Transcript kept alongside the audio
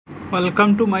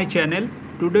Welcome to my channel.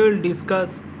 Today we'll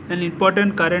discuss an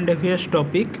important current affairs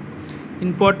topic,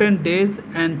 important days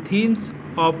and themes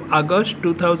of August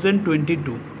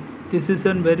 2022. This is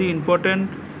a very important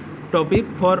topic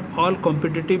for all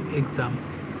competitive exam.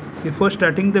 Before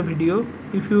starting the video,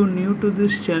 if you are new to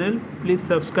this channel, please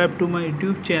subscribe to my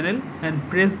YouTube channel and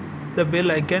press the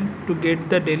bell icon to get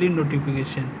the daily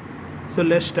notification. So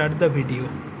let's start the video.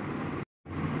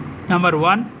 Number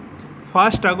 1.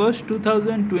 1st August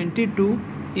 2022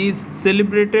 is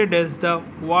celebrated as the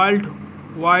World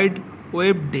Wide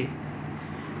Web Day.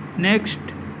 Next,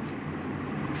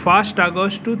 1st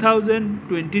August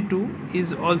 2022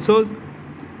 is also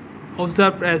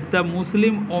observed as the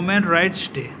Muslim Women Rights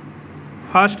Day.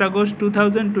 1st August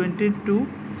 2022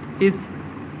 is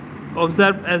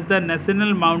observed as the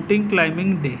National Mountain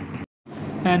Climbing Day.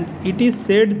 And it is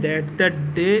said that the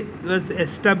day was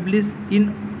established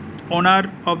in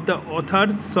honor of the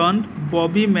author's son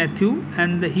Bobby Matthew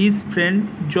and his friend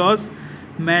Josh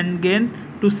Mangan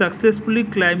to successfully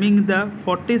climbing the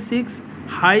 46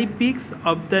 high peaks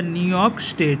of the New York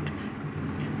State.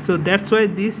 So that's why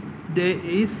this day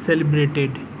is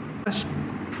celebrated.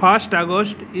 1st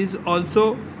August is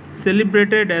also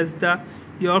celebrated as the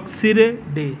Yorkshire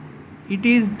Day. It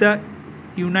is the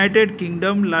United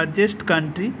Kingdom largest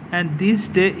country, and this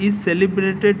day is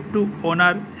celebrated to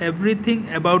honor everything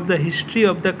about the history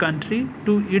of the country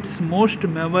to its most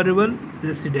memorable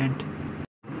resident.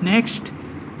 Next,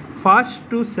 1st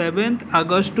to 7th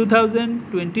August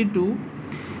 2022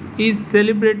 is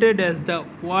celebrated as the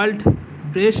World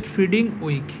Breastfeeding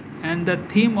Week, and the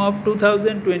theme of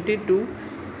 2022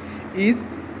 is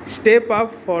Step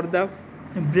Up for the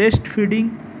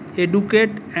Breastfeeding,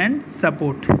 Educate and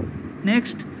Support.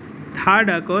 Next, 3rd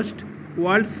August,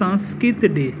 World Sanskrit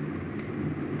Day.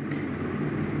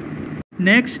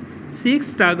 Next,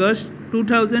 6th August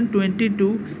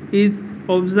 2022 is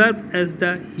observed as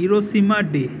the Hiroshima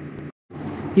Day.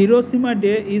 Hiroshima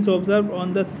Day is observed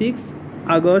on the 6th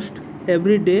August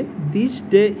every day. This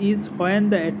day is when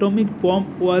the atomic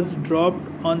bomb was dropped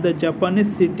on the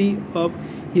Japanese city of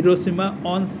Hiroshima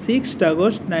on 6th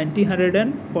August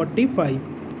 1945.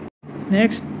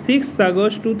 Next, 6th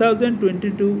August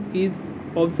 2022 is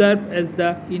observed as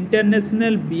the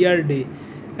International Beer Day,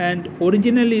 and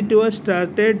originally it was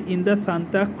started in the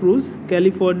Santa Cruz,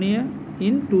 California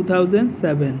in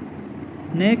 2007.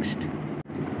 Next,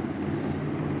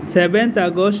 7th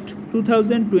August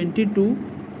 2022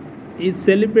 is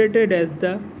celebrated as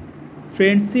the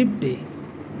Friendship Day.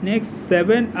 Next,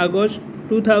 7th August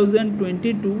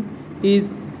 2022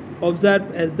 is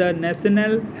observed as the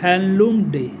National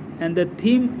Handloom Day. And the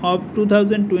theme of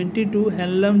 2022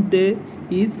 Handloom Day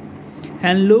is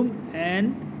Handloom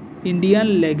and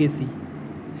Indian Legacy.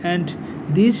 And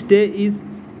this day is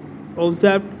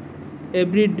observed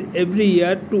every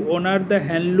year to honor the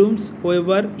handlooms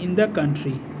weaver in the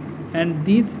country. And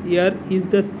this year is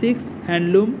the 6th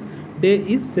Handloom Day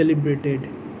is celebrated.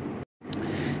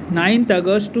 9th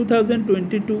August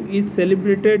 2022 is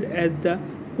celebrated as the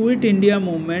Quit India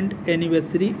Movement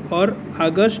Anniversary or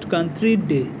August Krantri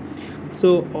Day.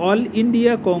 So, All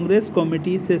India Congress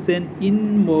Committee session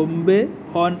in Bombay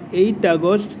on 8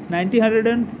 August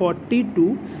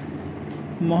 1942,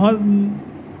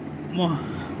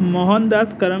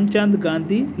 Mohandas Karamchand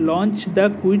Gandhi launched the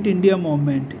Quit India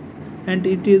Movement, and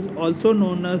it is also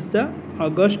known as the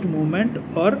August Movement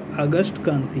or August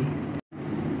Kranti.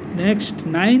 Next,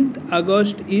 9th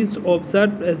August is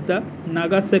observed as the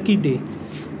Nagasaki Day.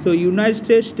 So,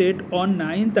 United States on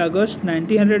 9th August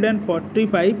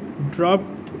 1945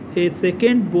 dropped a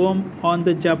second bomb on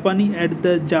the Japan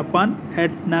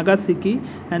at Nagasaki,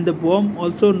 and the bomb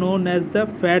also known as the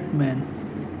Fat Man.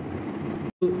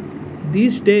 So,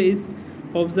 this day is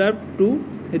observed to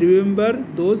remember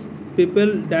those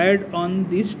people died on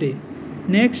this day.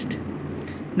 Next,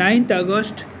 9th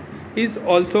August is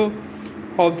also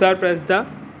observed as the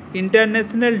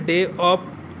International Day of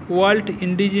World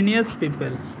Indigenous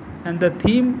People, and the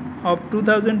theme of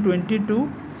 2022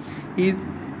 is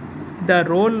the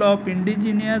role of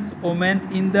indigenous women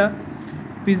in the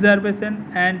preservation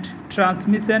and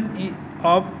transmission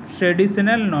of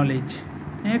traditional knowledge.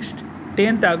 Next,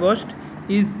 10th August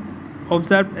is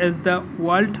observed as the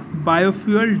World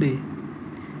Biofuel Day.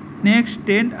 Next,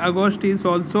 10th August is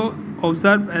also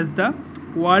observed as the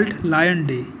World Lion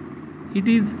Day. It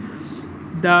is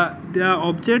the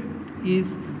object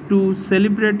is to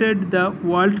celebrate the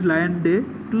World Lion Day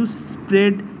to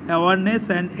spread awareness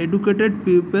and educated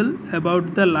people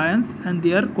about the lions and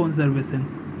their conservation.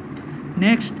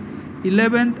 Next,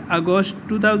 11th August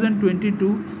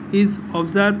 2022 is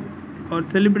observed or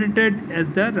celebrated as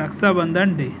the Raksha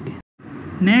Bandhan Day.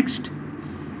 Next,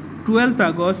 12th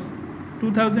August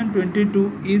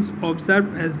 2022 is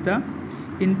observed as the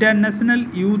International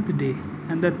Youth Day,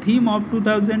 and the theme of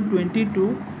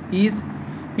 2022 is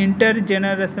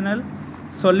intergenerational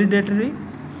solidarity,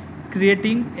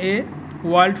 creating a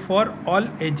world for all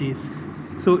ages.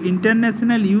 So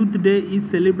International Youth Day is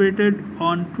celebrated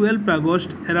on 12th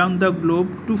August around the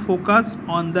globe to focus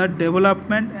on the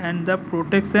development and the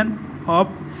protection of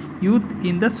youth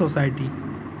in the society.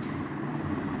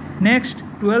 Next,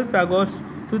 12th August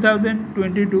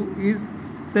 2022 is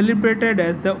celebrated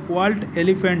as the World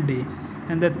Elephant Day,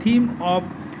 and the theme of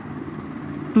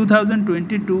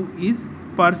 2022 is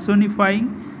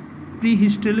personifying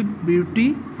prehistoric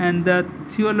beauty and the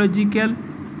theological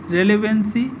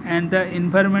relevancy and the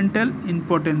environmental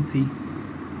importance.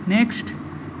 Next,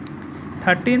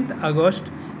 13th August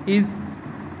is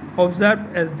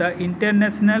observed as the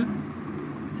International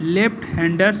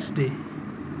Left-Handers Day,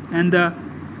 and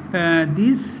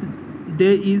this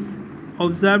day is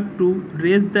observed to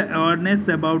raise the awareness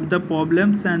about the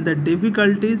problems and the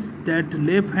difficulties that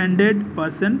left-handed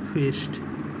person faced.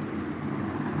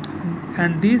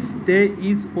 And this day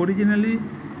is originally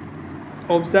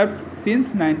observed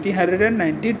since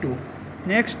 1992.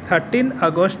 Next, 13th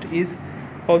August is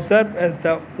observed as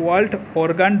the World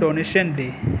Organ Donation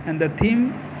Day, and the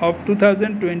theme of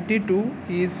 2022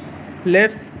 is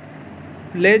Let's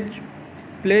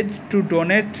pledge to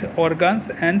donate organs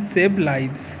and save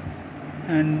lives.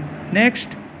 And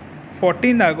next,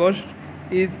 14th August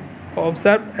is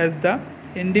observed as the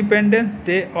Independence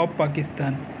Day of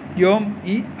Pakistan,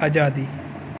 Yom-e-Azadi.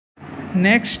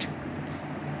 Next,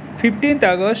 15th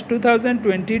August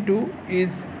 2022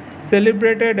 is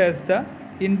celebrated as the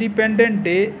Independence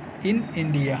Day in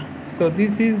India. So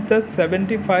this is the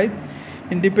 75th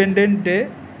Independence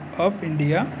Day of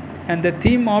India, and the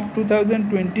theme of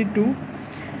 2022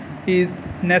 is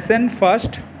Nation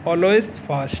First, Always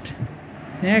First.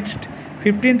 Next,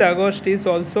 15th August is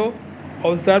also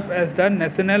observed as the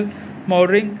National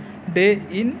Mourning Day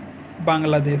in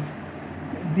Bangladesh.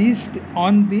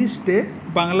 On this day,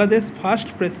 Bangladesh's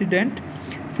first president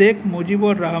Sheikh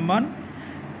Mujibur Rahman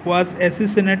was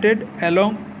assassinated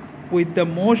along with the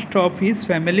most of his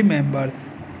family members.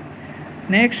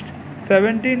 Next,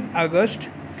 17th August,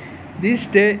 this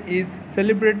day is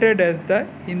celebrated as the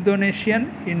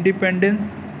Indonesian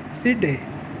Independence Day.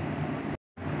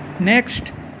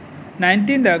 Next,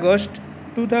 19th August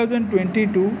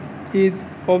 2022 is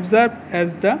observed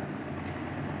as the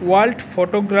World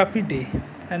Photography Day,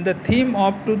 and the theme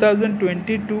of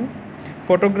 2022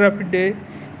 Photography Day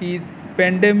is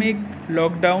Pandemic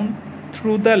Lockdown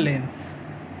Through the Lens.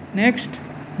 Next,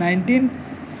 19th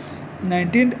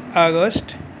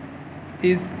August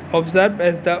is observed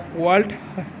as the World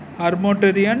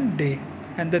Humanitarian Day,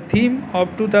 and the theme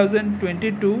of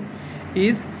 2022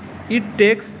 is It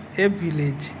Takes a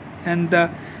Village, and the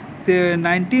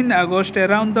 19th August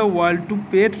around the world to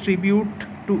pay tribute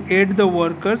to aid the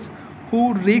workers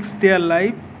who risk their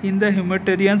life in the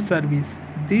humanitarian service.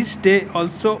 This day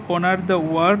also honors the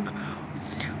work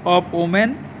of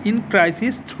women in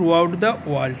crisis throughout the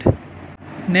world.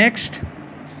 Next,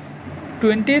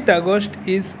 20th August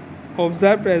is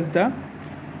observed as the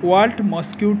World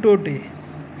Mosquito Day,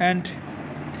 and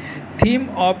theme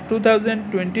of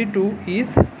 2022 is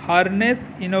Harness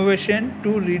Innovation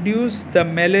to Reduce the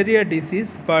Malaria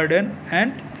Disease Burden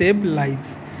and Save Lives.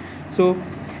 So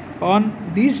on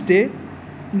this day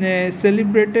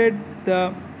celebrated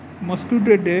the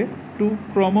Mosquito Day to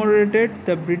commemorate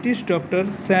the British doctor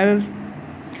Sir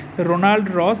Ronald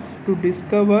Ross to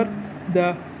discover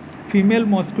the female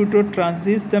mosquito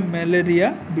transmits the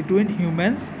malaria between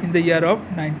humans in the year of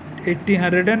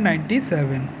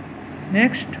 1897.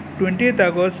 Next, 20th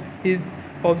August is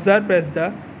observed as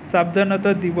the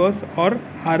Sabdhanata Divas or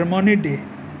Harmony Day,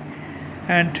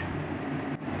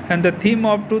 and the theme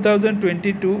of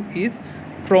 2022 is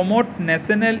Promote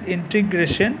National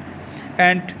Integration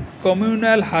and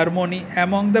Communal Harmony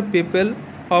among the people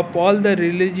of all the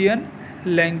religion,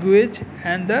 language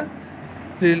and the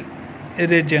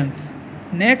regions.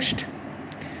 Next,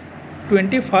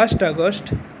 21st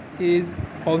August is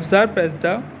observed as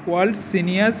the World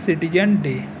Senior Citizen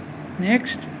Day.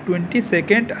 Next,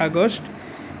 22nd August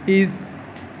is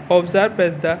observed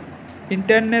as the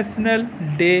International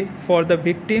Day for the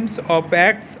Victims of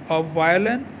Acts of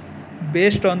Violence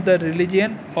based on the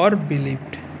religion or belief.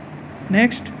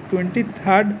 Next,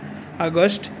 23rd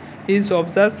August is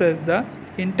observed as the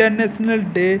International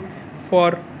Day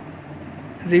for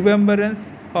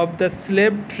Remembrance of the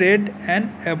Slave Trade and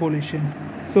Abolition.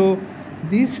 So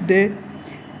this day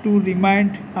to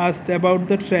remind us about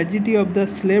the tragedy of the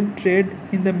slave trade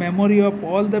in the memory of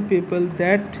all the people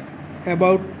that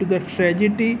about the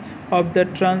tragedy of the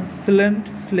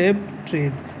transatlantic slave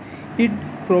trades. It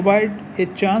provides a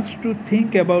chance to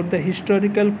think about the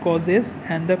historical causes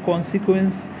and the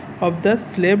consequences of the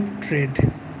slave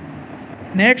trade.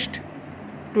 Next,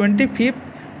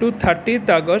 25th to 30th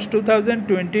August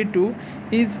 2022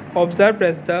 is observed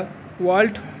as the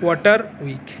World Water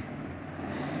Week.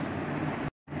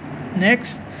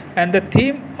 Next, and the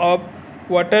theme of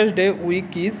Water Day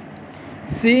week is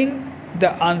Seeing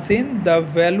the Unseen, the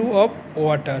Value of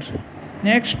Water.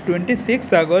 Next,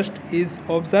 26th August is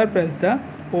observed as the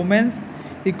Women's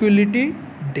Equality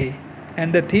Day,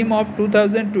 and the theme of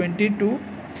 2022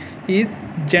 is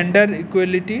Gender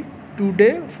Equality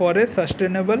Today for a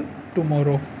Sustainable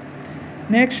Tomorrow.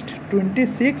 Next,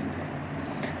 26th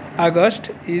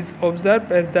August is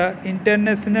observed as the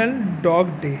International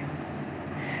Dog Day,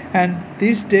 and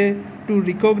this day to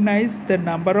recognize the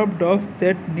number of dogs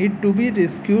that need to be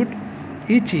rescued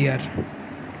each year.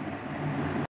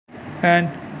 And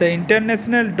the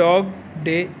International Dog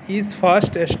Day is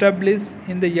first established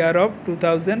in the year of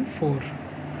 2004.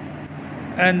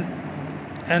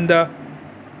 And the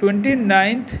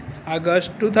 29th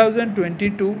August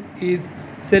 2022 is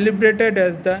celebrated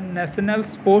as the National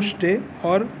Sports Day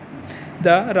or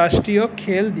the Rashtriya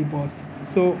Khel Divas.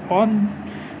 So on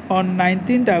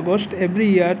 19th August every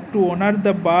year, to honor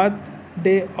the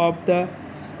birthday of the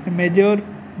Major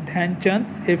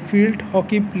Dhyanchand, a field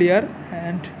hockey player,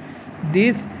 and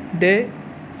this day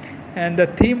and the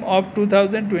theme of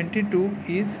 2022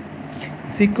 is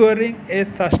securing a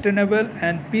sustainable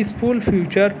and peaceful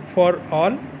future for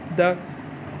all, the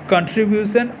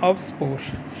contribution of sports.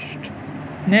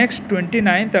 Next,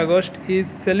 29th August is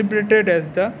celebrated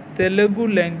as the Telugu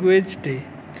Language Day,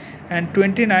 and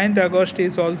 29th August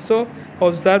is also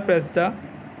observed as the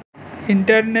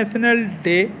International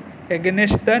Day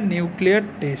Against the Nuclear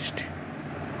Test.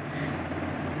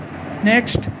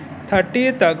 Next,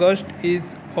 30th August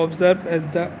is observed as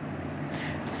the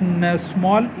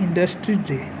Small Industry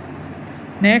Day.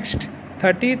 Next,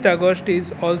 30th August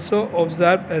is also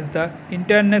observed as the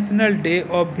International Day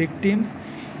of Victims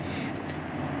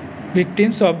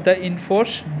of the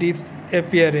Enforced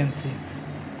Disappearances.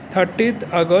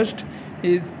 30th August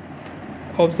is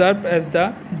observed as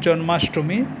the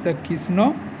Janmashtami, the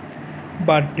Krishna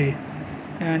birthday,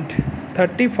 and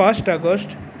 31st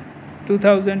August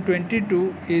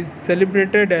 2022 is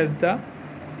celebrated as the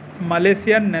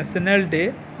Malaysian National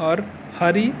Day or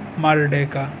Hari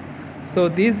Mardeka. So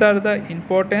these are the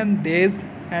important days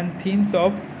and themes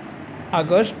of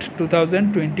August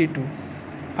 2022.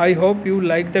 I hope you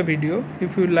like the video.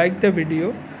 If you like the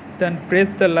video, then press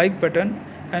the like button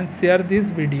and share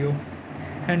this video.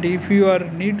 And if you are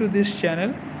new to this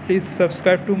channel, please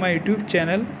subscribe to my YouTube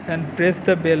channel and press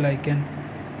the bell icon.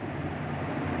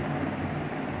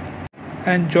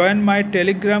 And join my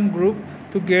Telegram group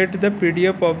to get the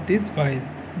PDF of this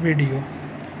video.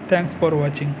 Thanks for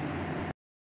watching.